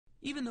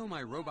Even though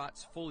my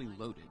robot's fully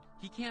loaded,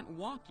 he can't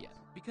walk yet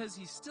because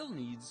he still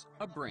needs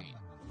a brain.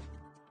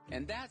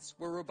 And that's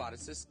where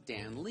roboticist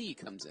Dan Lee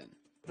comes in.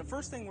 The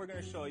first thing we're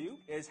going to show you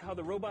is how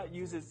the robot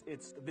uses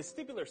its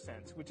vestibular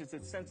sense, which is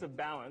its sense of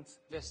balance.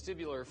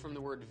 Vestibular, from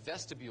the word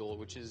vestibule,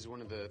 which is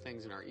one of the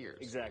things in our ears.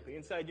 Exactly,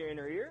 inside your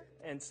inner ear.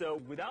 And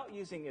so without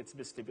using its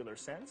vestibular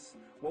sense,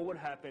 what would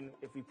happen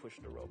if we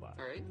pushed the robot?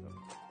 All right.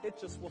 It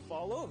just will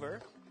fall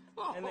over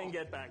and then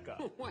get back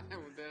up. Wow,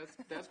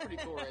 that's pretty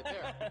cool right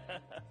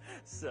there.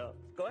 So,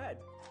 go ahead.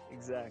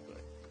 Exactly.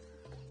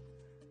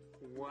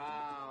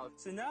 Wow.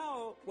 So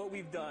now what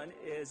we've done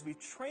is we've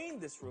trained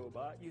this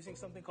robot using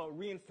something called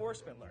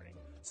reinforcement learning.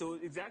 So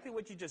exactly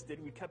what you just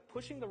did, we kept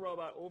pushing the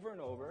robot over and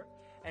over,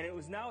 and it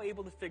was now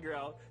able to figure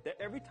out that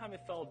every time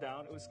it fell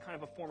down, it was kind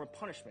of a form of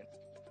punishment.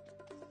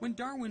 When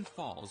Darwin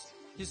falls,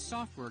 his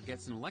software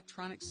gets an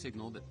electronic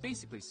signal that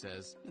basically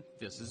says,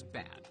 this is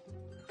bad.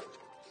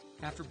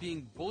 After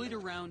being bullied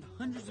around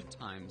hundreds of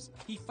times,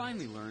 he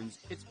finally learns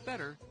it's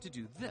better to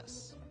do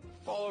this.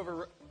 Fall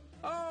over.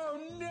 Oh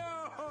no!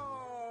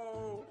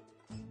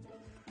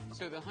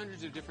 So the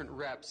hundreds of different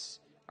reps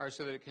are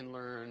so that it can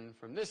learn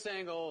from this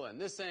angle,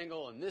 and this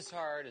angle, and this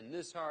hard, and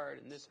this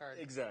hard, and this hard.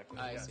 Exactly.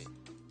 I see.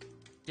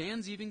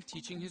 Dan's even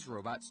teaching his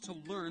robots to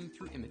learn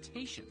through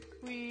imitation.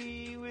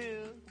 We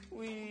will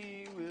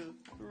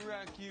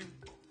rock you.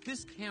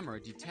 This camera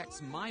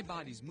detects my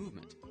body's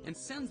movement and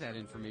sends that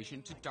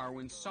information to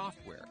Darwin's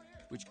software,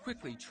 which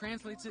quickly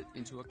translates it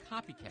into a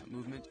copycat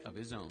movement of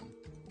his own.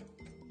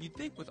 You'd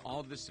think with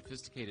all this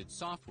sophisticated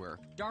software,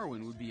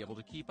 Darwin would be able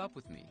to keep up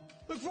with me.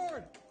 Look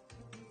forward!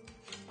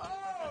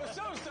 Oh,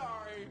 so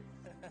sorry!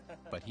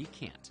 But he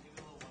can't.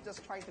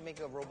 Just trying to make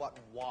a robot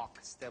walk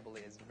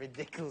stably is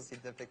ridiculously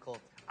difficult.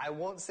 I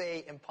won't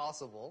say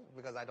impossible,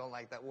 because I don't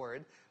like that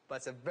word, but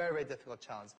it's a very, very difficult challenge.